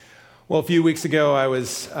Well, a few weeks ago, I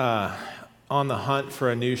was on the hunt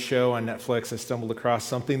for a new show on Netflix. I stumbled across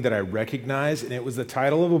something that I recognized, and it was the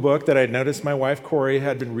title of a book that I'd noticed my wife, Corey,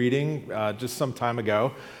 had been reading just some time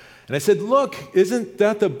ago. And I said, "Look, isn't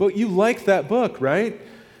that the book? You like that book, right?"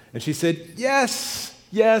 And she said, "Yes,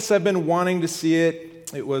 I've been wanting to see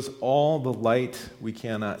it." It was All the Light We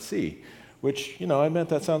Cannot See, which, I admit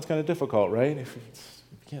that sounds kind of difficult, right? If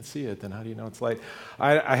you can't see it, then how do you know it's light?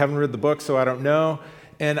 I haven't read the book, so I don't know.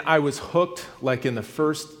 And I was hooked, like in the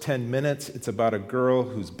first 10 minutes. It's about a girl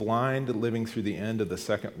who's blind living through the end of the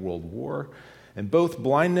Second World War. And both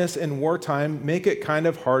blindness and wartime make it kind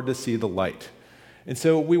of hard to see the light. And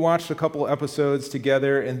so we watched a couple episodes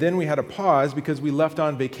together, and then we had a pause because we left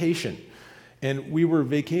on vacation. And we were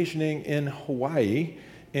vacationing in Hawaii,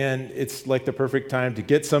 and it's like the perfect time to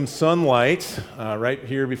get some sunlight right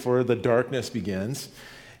here before the darkness begins.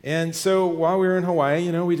 And so while we were in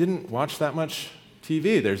Hawaii, we didn't watch that much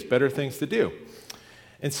TV. There's better things to do.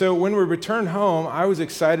 And so when we returned home, I was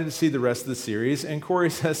excited to see the rest of the series, and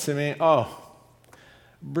Corey says to me, "Oh,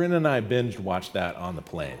 Bryn and I binge watched that on the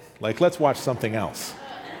plane. Let's watch something else."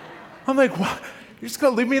 I'm like, "What? You're just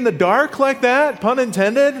going to leave me in the dark like that?" Pun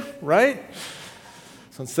intended, right?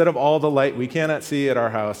 So instead of all the light we cannot see at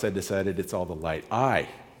our house, I decided it's all the light I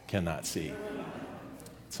cannot see.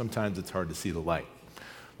 Sometimes it's hard to see the light.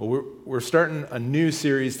 Well, we're starting a new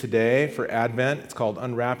series today for Advent. It's called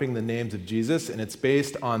Unwrapping the Names of Jesus, and it's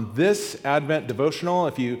based on this Advent devotional.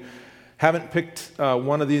 If you haven't picked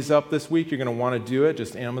one of these up this week, you're going to want to do it.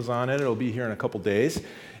 Just Amazon it. It'll be here in a couple days.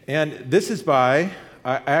 And this is I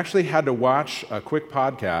actually had to watch a quick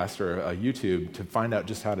podcast or a YouTube to find out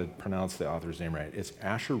just how to pronounce the author's name right. It's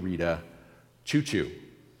Asheritah Ciuciu.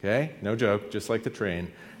 Okay? No joke, just like the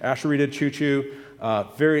train. Asheritah Ciuciu.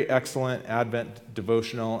 Very excellent Advent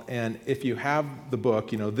devotional. And if you have the book,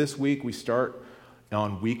 this week we start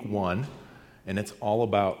on week 1, and it's all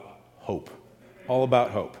about hope. All about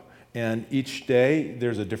hope. And each day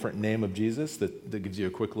there's a different name of Jesus that gives you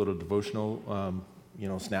a quick little devotional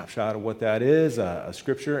snapshot of what that is, a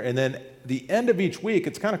scripture. And then the end of each week,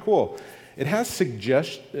 it's kind of cool. It has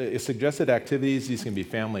suggested activities. These can be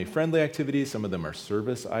family-friendly activities. Some of them are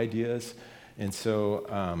service ideas. And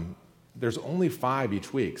so there's only 5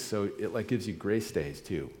 each week, so it gives you grace days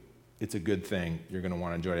too. It's a good thing. You're going to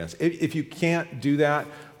want to enjoy it. If you can't do that,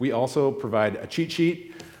 we also provide a cheat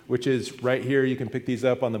sheet, which is right here. You can pick these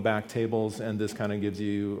up on the back tables, and this kind of gives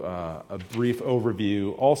you a brief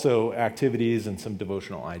overview. Also, activities and some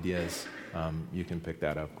devotional ideas. You can pick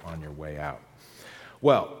that up on your way out.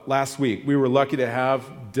 Well, last week, we were lucky to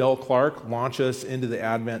have Del Clark launch us into the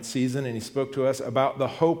Advent season, and he spoke to us about the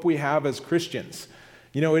hope we have as Christians.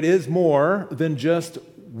 It is more than just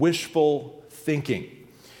wishful thinking.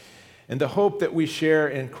 And the hope that we share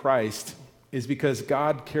in Christ is because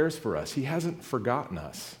God cares for us. He hasn't forgotten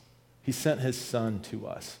us. He sent his Son to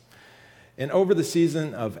us. And over the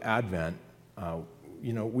season of Advent,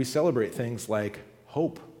 we celebrate things like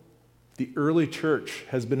hope. The early church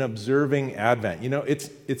has been observing Advent.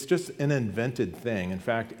 It's just an invented thing. In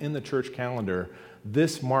fact, in the church calendar,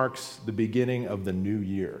 this marks the beginning of the new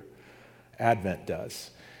year. Advent does.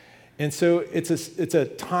 And so it's a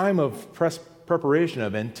time of preparation,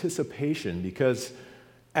 of anticipation, because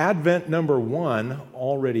Advent number 1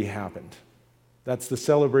 already happened. That's the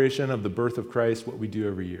celebration of the birth of Christ, what we do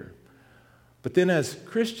every year. But then as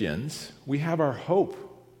Christians, we have our hope.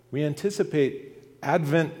 We anticipate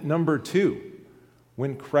Advent number 2,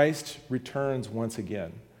 when Christ returns once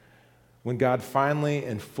again, when God finally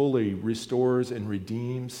and fully restores and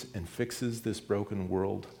redeems and fixes this broken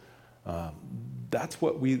world. That's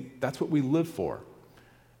what we live for.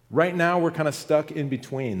 Right now, we're kind of stuck in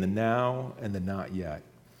between the now and the not yet.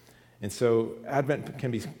 And so Advent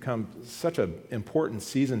can become such an important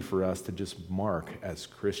season for us to just mark as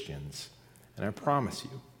Christians. And I promise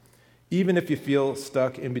you, even if you feel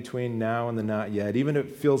stuck in between now and the not yet, even if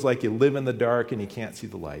it feels like you live in the dark and you can't see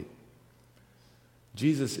the light,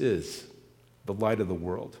 Jesus is the light of the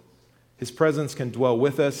world. His presence can dwell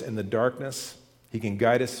with us in the darkness. He can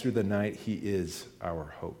guide us through the night. He is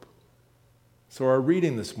our hope. So our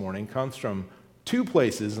reading this morning comes from 2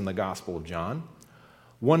 places in the Gospel of John.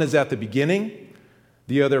 One is at the beginning,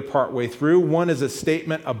 the other partway through. One is a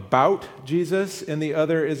statement about Jesus, and the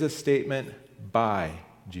other is a statement by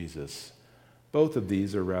Jesus. Both of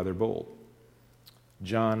these are rather bold.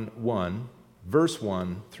 John 1, verse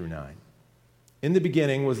 1 through 9. In the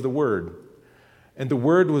beginning was the Word, and the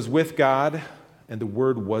Word was with God, and the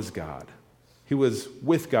Word was God. He was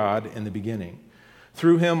with God in the beginning.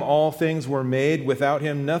 Through him all things were made. Without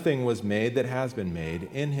him nothing was made that has been made.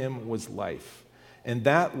 In him was life, and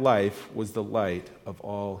that life was the light of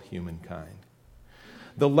all humankind.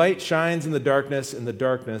 The light shines in the darkness, and the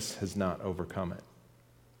darkness has not overcome it.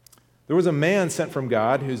 There was a man sent from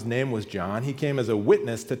God whose name was John. He came as a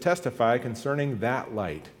witness to testify concerning that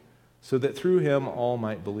light, so that through him all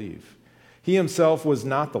might believe. He himself was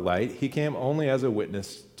not the light. He came only as a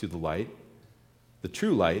witness to the light. The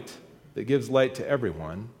true light that gives light to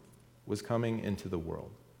everyone was coming into the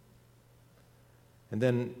world. And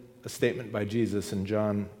then a statement by Jesus in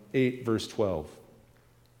John 8, verse 12.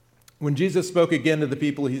 When Jesus spoke again to the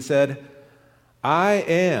people, he said, "I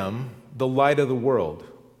am the light of the world.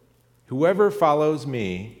 Whoever follows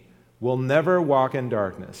me will never walk in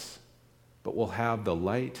darkness, but will have the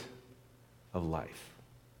light of life."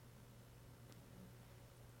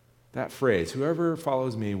 That phrase, "whoever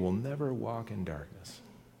follows me will never walk in darkness."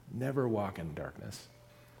 Never walk in darkness.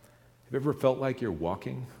 Have you ever felt like you're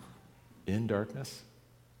walking in darkness?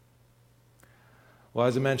 Well,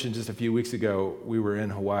 as I mentioned just a few weeks ago, we were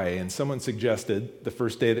in Hawaii, and someone suggested the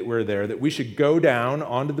first day that we were there that we should go down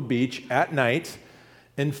onto the beach at night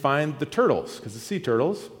and find the turtles, because the sea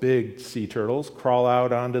turtles, big sea turtles, crawl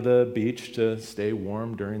out onto the beach to stay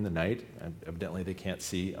warm during the night. Evidently, they can't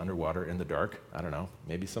see underwater in the dark. I don't know.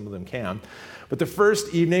 Maybe some of them can. But the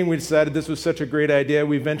first evening, we decided this was such a great idea.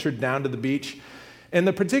 We ventured down to the beach. And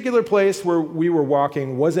the particular place where we were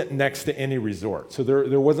walking wasn't next to any resort. So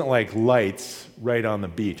there wasn't like lights right on the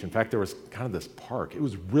beach. In fact, there was kind of this park. It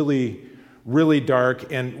was really, really dark,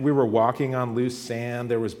 and we were walking on loose sand.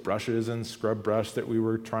 There was brushes and scrub brush that we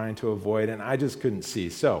were trying to avoid, and I just couldn't see.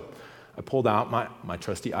 So I pulled out my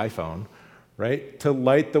trusty iPhone, right, to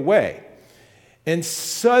light the way. And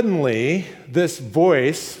suddenly, this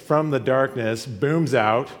voice from the darkness booms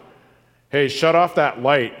out, "Hey, shut off that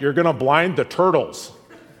light. You're going to blind the turtles."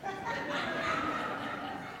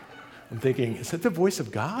 I'm thinking, is that the voice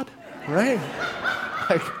of God? Right?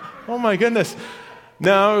 Like, oh my goodness.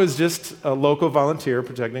 No, it was just a local volunteer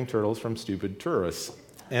protecting turtles from stupid tourists.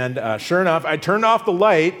 And sure enough, I turned off the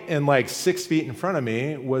light, and like 6 feet in front of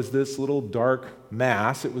me was this little dark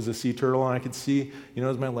mass. It was a sea turtle, and I could see,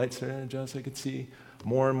 as my light started to adjust, I could see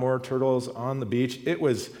more and more turtles on the beach. It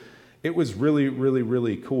was really, really,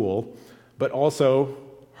 really cool, but also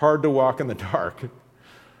hard to walk in the dark.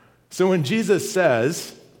 So when Jesus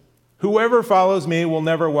says, "Whoever follows me will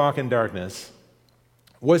never walk in darkness,"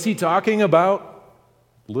 was he talking about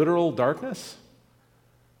literal darkness?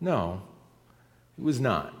 No, he was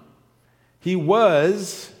not. He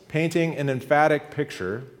was painting an emphatic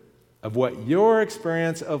picture of what your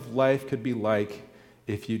experience of life could be like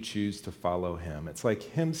if you choose to follow him. It's like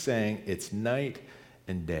him saying it's night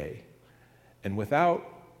and day. And without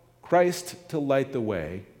Christ to light the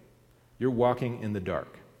way, you're walking in the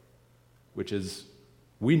dark, which is,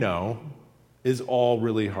 we know, is all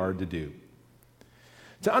really hard to do.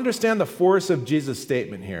 To understand the force of Jesus'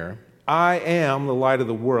 statement here, "I am the light of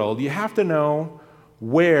the world," you have to know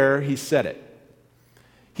where he said it.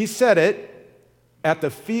 He said it at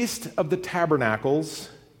the Feast of the Tabernacles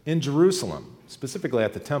in Jerusalem, specifically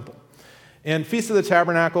at the temple. And Feast of the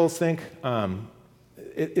Tabernacles, think,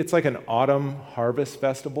 it's like an autumn harvest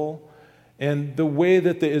festival. And the way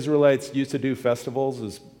that the Israelites used to do festivals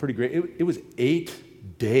is pretty great. It was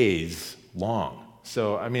 8 days long.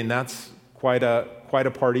 So, I mean, that's quite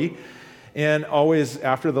a party. And always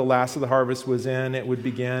after the last of the harvest was in, it would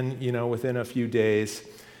begin, within a few days.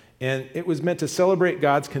 And it was meant to celebrate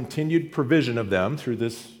God's continued provision of them through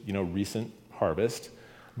this, recent harvest,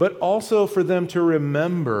 but also for them to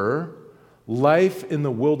remember life in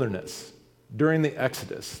the wilderness during the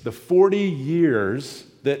Exodus, the 40 years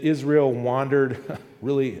that Israel wandered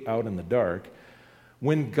really out in the dark,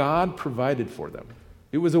 when God provided for them.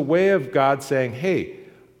 It was a way of God saying, "Hey,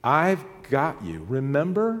 I've got you.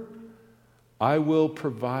 Remember, I will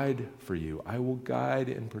provide for you. I will guide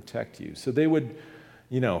and protect you." So they would,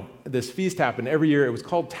 this feast happened every year. It was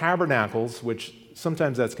called Tabernacles, which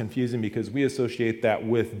sometimes that's confusing because we associate that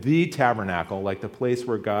with the tabernacle, like the place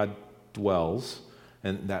where God dwells,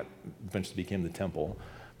 and that eventually became the temple.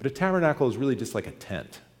 But a tabernacle is really just like a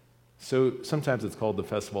tent. So sometimes it's called the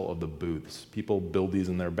Festival of the Booths. People build these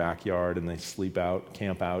in their backyard and they sleep out,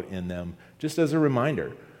 camp out in them, just as a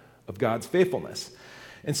reminder of God's faithfulness.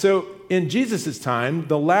 And so in Jesus' time,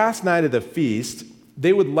 the last night of the feast,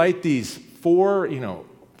 they would light these four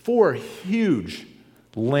huge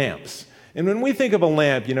lamps. And when we think of a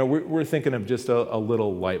lamp, we're thinking of just a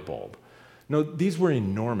little light bulb. No, these were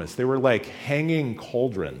enormous. They were like hanging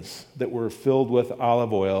cauldrons that were filled with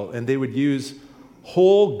olive oil, and they would use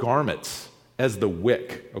whole garments as the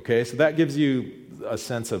wick, okay? So that gives you a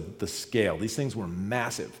sense of the scale. These things were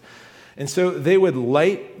massive. And so they would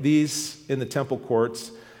light these in the temple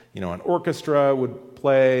courts. An orchestra would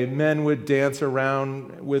play, men would dance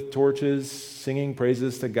around with torches, singing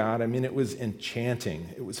praises to God. I mean, it was enchanting.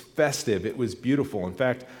 It was festive. It was beautiful. In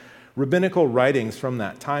fact, rabbinical writings from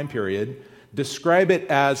that time period describe it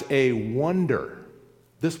as a wonder.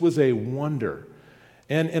 This was a wonder.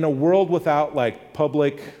 And in a world without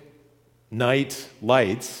public night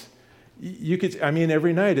lights,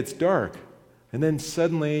 every night it's dark. And then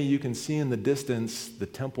suddenly you can see in the distance the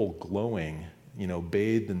temple glowing,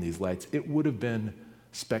 bathed in these lights. It would have been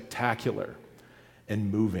spectacular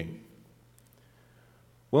and moving.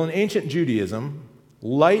 Well, in ancient Judaism,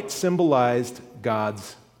 light symbolized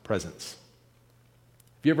God's presence.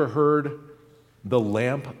 Have you ever heard the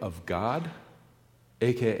lamp of God,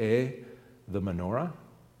 aka the menorah?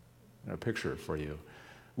 I got a picture for you.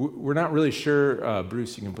 We're not really sure,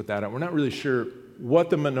 Bruce, you can put that up. We're not really sure what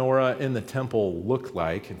the menorah in the temple looked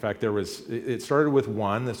like. In fact, it started with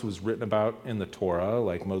one. This was written about in the Torah,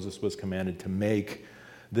 like Moses was commanded to make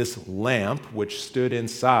this lamp, which stood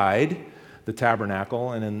inside the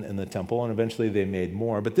tabernacle and in the temple, and eventually they made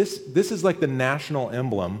more. But this is like the national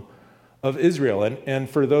emblem of Israel. And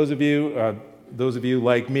for those of you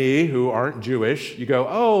like me who aren't Jewish, you go,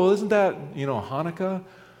 oh, isn't that, Hanukkah?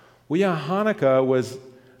 Well, yeah, Hanukkah was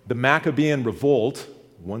the Maccabean revolt,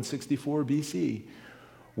 164 BC,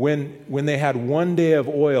 when they had 1 day of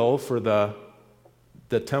oil for the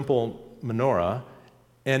temple menorah,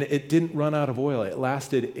 and it didn't run out of oil. It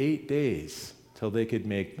lasted 8 days till they could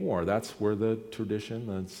make more. That's where the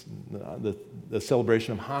tradition, the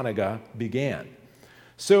celebration of Hanukkah began.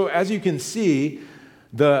 So as you can see,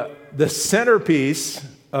 the centerpiece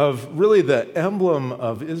of really the emblem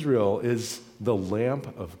of Israel is the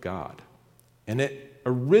lamp of God. And it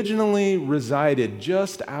originally resided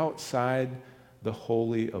just outside the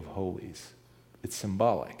Holy of Holies. It's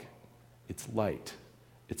symbolic. It's light.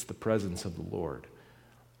 It's the presence of the Lord.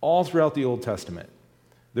 All throughout the Old Testament,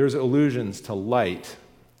 there's allusions to light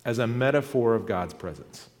as a metaphor of God's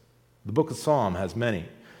presence. The book of Psalm has many.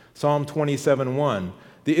 Psalm 27:1,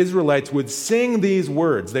 the Israelites would sing these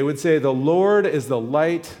words. They would say, "The Lord is the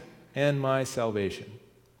light and my salvation."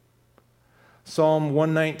 Psalm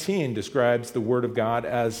 119 describes the word of God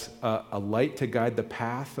as a light to guide the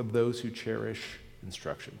path of those who cherish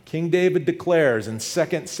instruction. King David declares in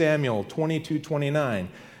 2 Samuel 22:29,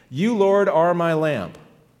 "You, Lord, are my lamp.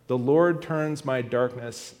 The Lord turns my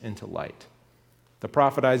darkness into light." The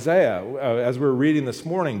prophet Isaiah, as we're reading this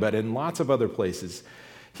morning, but in lots of other places,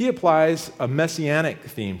 he applies a messianic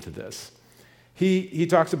theme to this. He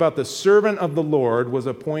talks about the servant of the Lord was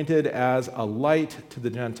appointed as a light to the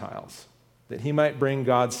Gentiles, that he might bring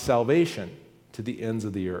God's salvation to the ends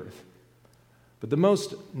of the earth. But the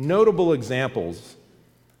most notable examples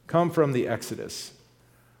come from the Exodus,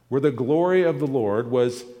 where the glory of the Lord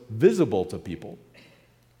was visible to people.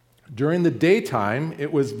 During the daytime,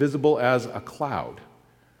 it was visible as a cloud.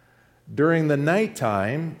 During the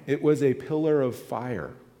nighttime, it was a pillar of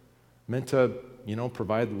fire, meant to,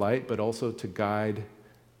 provide light, but also to guide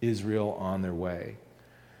Israel on their way.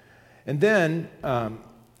 And then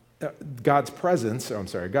God's presence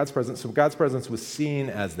was seen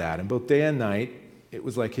as that. And both day and night, it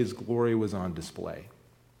was like his glory was on display.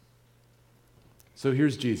 So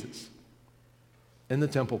here's Jesus in the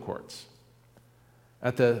temple courts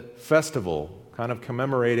at the festival, kind of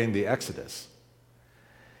commemorating the Exodus.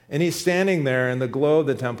 And he's standing there in the glow of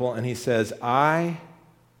the temple, and he says, "I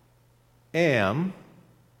am,"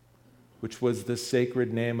 which was the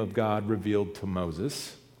sacred name of God revealed to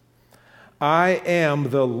Moses, "I am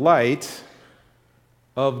the light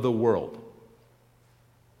of the world."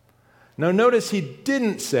 Now notice he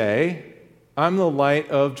didn't say, "I'm the light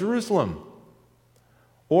of Jerusalem,"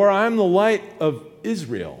 or "I'm the light of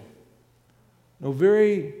Israel." No,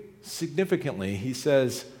 very significantly, he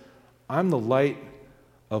says, "I'm the light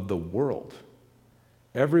of the world,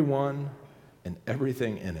 everyone and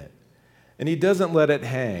everything in it." And he doesn't let it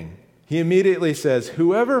hang. He immediately says,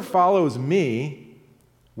 "Whoever follows me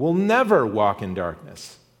will never walk in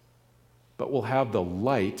darkness, but will have the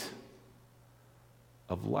light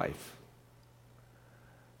of life."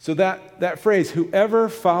 So that phrase, "whoever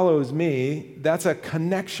follows me," that's a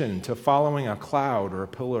connection to following a cloud or a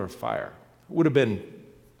pillar of fire. It would have been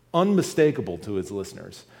unmistakable to his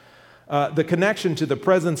listeners. The connection to the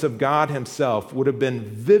presence of God himself would have been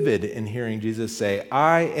vivid in hearing Jesus say,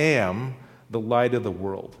 "I am the light of the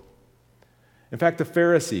world." In fact, the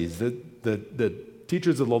Pharisees, the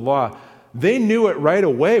teachers of the law, they knew it right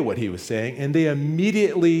away what he was saying, and they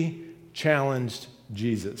immediately challenged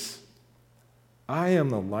Jesus. "I am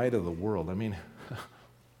the light of the world." I mean,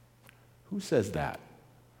 who says that?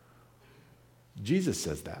 Jesus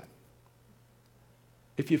says that.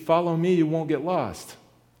 If you follow me, you won't get lost.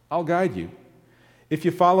 I'll guide you. If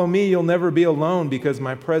you follow me, you'll never be alone because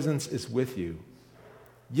my presence is with you.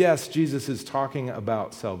 Yes, Jesus is talking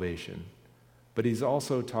about salvation, but he's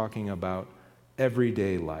also talking about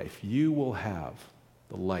everyday life. You will have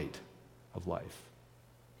the light of life.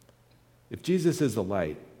 If Jesus is the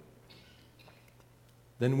light,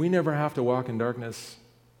 then we never have to walk in darkness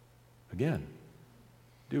again,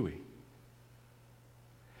 do we?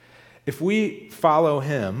 If we follow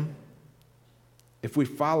him, we'll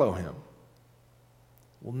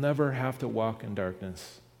never have to walk in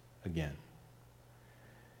darkness again.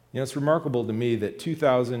 You know, it's remarkable to me that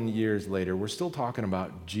 2,000 years later, we're still talking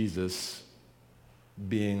about Jesus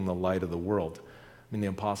being the light of the world. I mean, the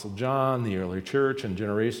Apostle John, the early church, and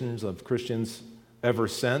generations of Christians ever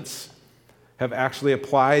since have actually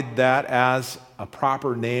applied that as a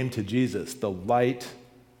proper name to Jesus, the light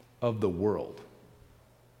of the world.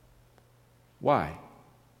 Why?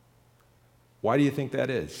 Why do you think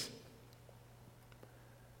that is?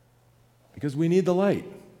 Because we need the light.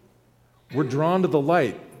 We're drawn to the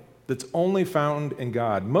light that's only found in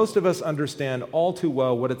God. Most of us understand all too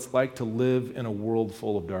well what it's like to live in a world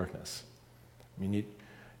full of darkness. I mean,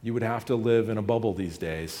 you would have to live in a bubble these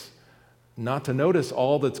days not to notice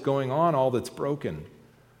all that's going on, all that's broken,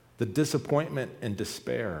 the disappointment and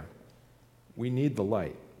despair. We need the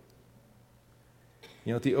light.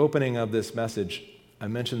 You know, at the opening of this message, I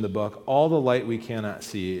mentioned the book, All the Light We Cannot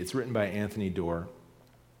See. It's written by Anthony Doerr.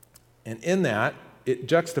 And in that, it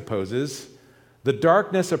juxtaposes the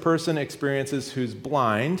darkness a person experiences who's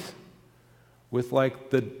blind with like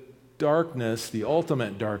the darkness, the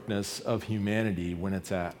ultimate darkness of humanity when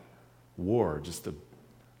it's at war, just the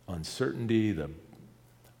uncertainty, the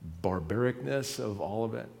barbaricness of all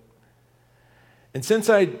of it. And since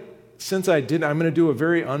I did, I'm going to do a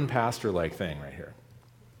very unpastor-like thing right here,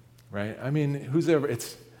 right? I mean,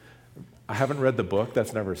 I haven't read the book.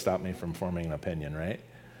 That's never stopped me from forming an opinion, right?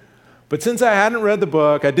 But since I hadn't read the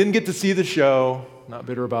book, I didn't get to see the show, not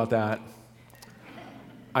bitter about that,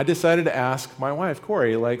 I decided to ask my wife,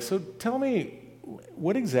 Corey, so tell me,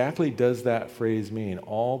 what exactly does that phrase mean,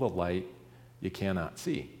 all the light you cannot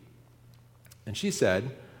see? And she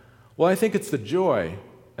said, well, I think it's the joy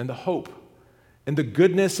and the hope and the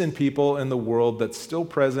goodness in people in the world that's still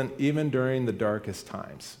present even during the darkest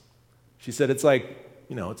times. She said it's like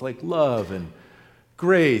love and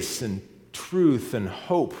grace and truth and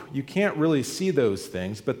hope. You can't really see those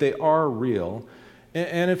things, but they are real.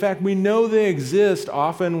 And in fact, we know they exist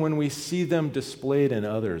often when we see them displayed in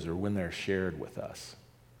others or when they're shared with us.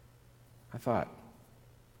 I thought,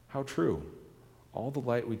 how true. All the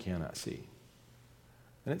light we cannot see.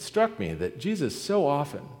 And it struck me that Jesus so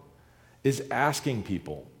often is asking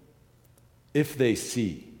people if they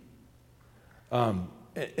see.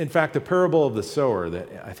 In fact, the parable of the sower that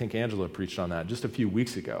I think Angela preached on that just a few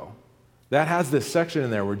weeks ago, that has this section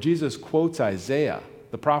in there where Jesus quotes Isaiah,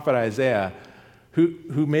 the prophet Isaiah,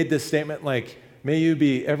 who made this statement like, may you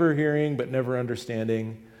be ever hearing but never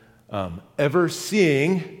understanding, ever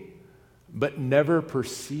seeing but never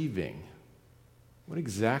perceiving. What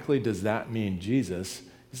exactly does that mean, Jesus?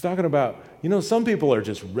 He's talking about, some people are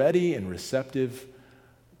just ready and receptive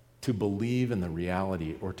to believe in the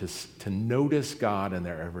reality or to notice God in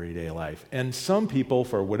their everyday life. And some people,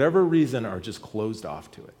 for whatever reason, are just closed off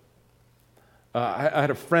to it. I had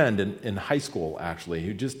a friend in high school, actually,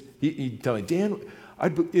 who he'd tell me, Dan,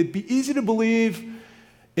 it'd be easy to believe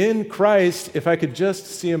in Christ if I could just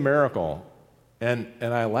see a miracle. And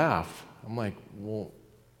I laugh. I'm like, well,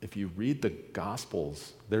 if you read the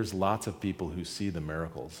Gospels, there's lots of people who see the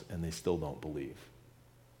miracles and they still don't believe.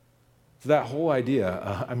 So that whole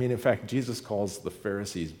idea, in fact, Jesus calls the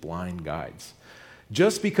Pharisees blind guides.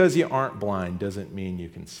 Just because you aren't blind doesn't mean you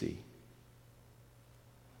can see.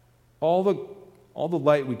 All the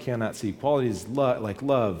light we cannot see, qualities like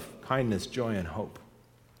love, kindness, joy, and hope.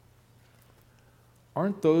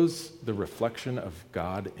 Aren't those the reflection of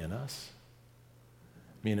God in us?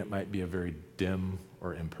 It might be a very dim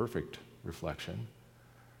or imperfect reflection,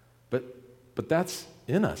 but that's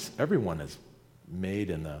in us. Everyone is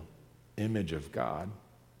made in the image of God.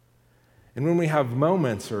 And when we have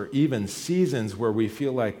moments or even seasons where we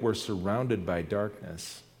feel like we're surrounded by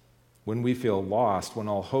darkness, when we feel lost, when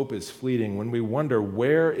all hope is fleeting, when we wonder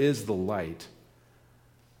where is the light,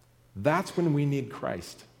 that's when we need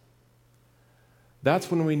Christ.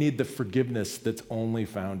 That's when we need the forgiveness that's only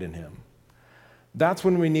found in him. That's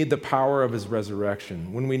when we need the power of his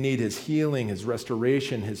resurrection, when we need his healing, his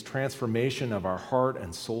restoration, his transformation of our heart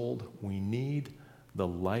and soul. We need the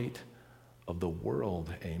light of the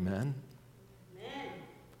world. Amen? Amen.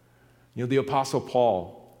 You know, the Apostle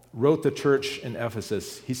Paul wrote the church in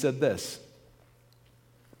Ephesus. He said this,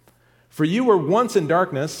 "For you were once in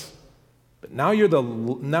darkness, but now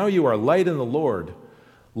you are light in the Lord.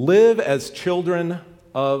 Live as children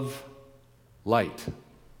of light.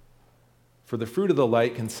 For the fruit of the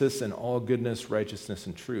light consists in all goodness, righteousness,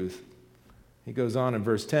 and truth." He goes on in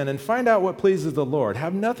verse 10, "And find out what pleases the Lord.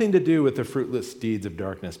 Have nothing to do with the fruitless deeds of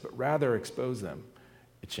darkness, but rather expose them.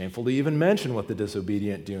 It's shameful to even mention what the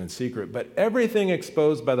disobedient do in secret, but everything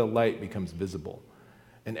exposed by the light becomes visible,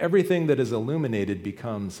 and everything that is illuminated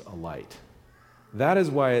becomes a light. That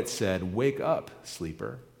is why it said, 'Wake up,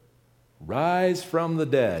 sleeper. Rise from the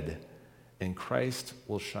dead, and Christ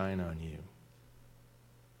will shine on you.'"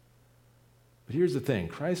 But here's the thing,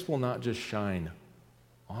 Christ will not just shine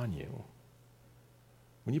on you.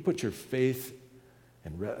 When you put your faith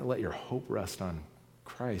and let your hope rest on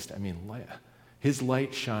Christ, his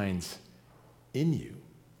light shines in you,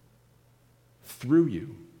 through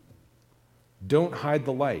you. Don't hide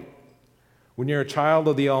the light. When you're a child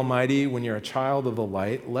of the Almighty, when you're a child of the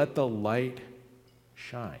light, let the light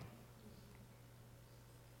shine.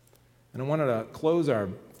 And I wanted to close our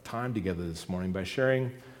time together this morning by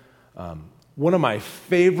sharing one of my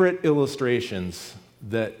favorite illustrations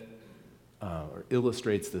that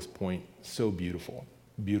illustrates this point so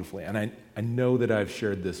beautifully. And I know that I've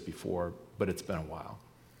shared this before, but it's been a while.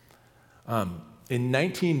 In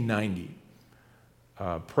 1990,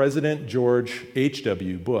 President George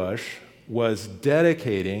H.W. Bush was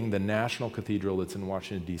dedicating the National Cathedral that's in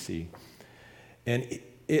Washington, D.C., and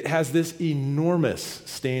it has this enormous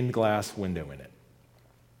stained glass window in it.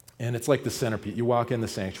 And it's like the centerpiece. You walk in the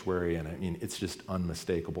sanctuary, and it's just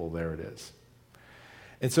unmistakable. There it is.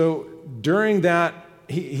 And so during that,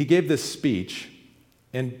 he gave this speech,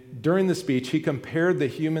 and during the speech, he compared the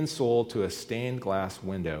human soul to a stained glass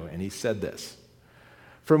window, and he said this,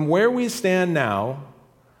 "From where we stand now,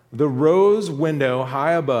 the rose window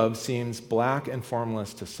high above seems black and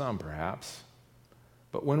formless to some, perhaps,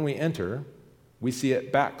 but when we enter, we see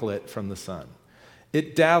it backlit from the sun.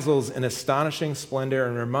 It dazzles in astonishing splendor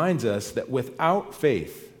and reminds us that without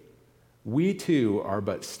faith, we too are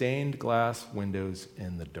but stained glass windows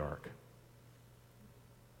in the dark."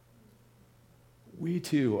 We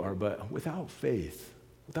too are but, without faith,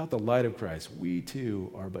 without the light of Christ, we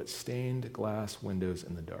too are but stained glass windows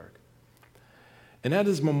in the dark. And at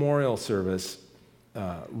his memorial service,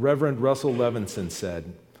 Reverend Russell Levinson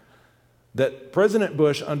said that President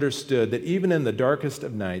Bush understood that even in the darkest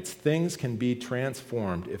of nights, things can be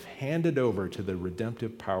transformed if handed over to the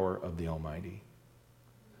redemptive power of the Almighty.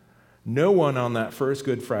 No one on that first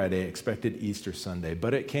Good Friday expected Easter Sunday,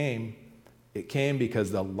 but it came. It came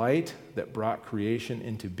because the light that brought creation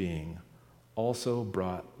into being also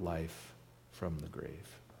brought life from the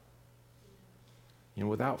grave. You know,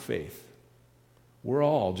 without faith, we're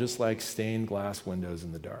all just like stained glass windows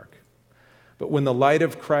in the dark. But when the light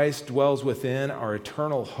of Christ dwells within, our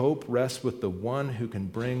eternal hope rests with the one who can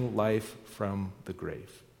bring life from the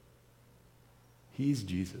grave. He's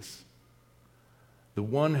Jesus, the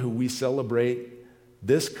one who we celebrate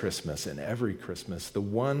this Christmas and every Christmas, the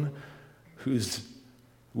one who's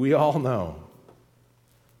we all know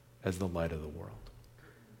as the light of the world.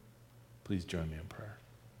 Please join me in prayer.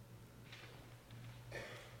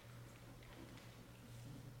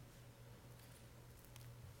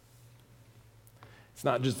 It's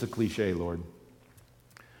not just a cliche, Lord.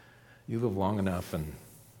 You live long enough, and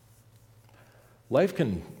life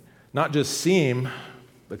can not just seem,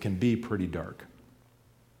 but can be pretty dark.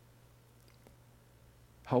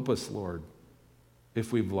 Help us, Lord,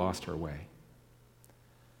 if we've lost our way,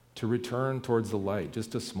 to return towards the light,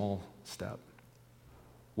 just a small step,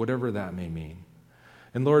 whatever that may mean.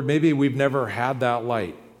 And Lord, maybe we've never had that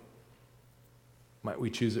light. Might we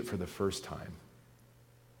choose it for the first time?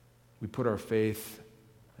 We put our faith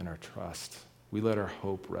and our trust. We let our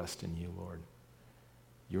hope rest in you, Lord.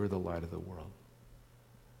 You're the light of the world.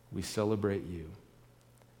 We celebrate you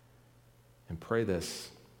and pray this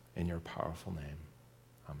in your powerful name.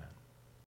 Amen.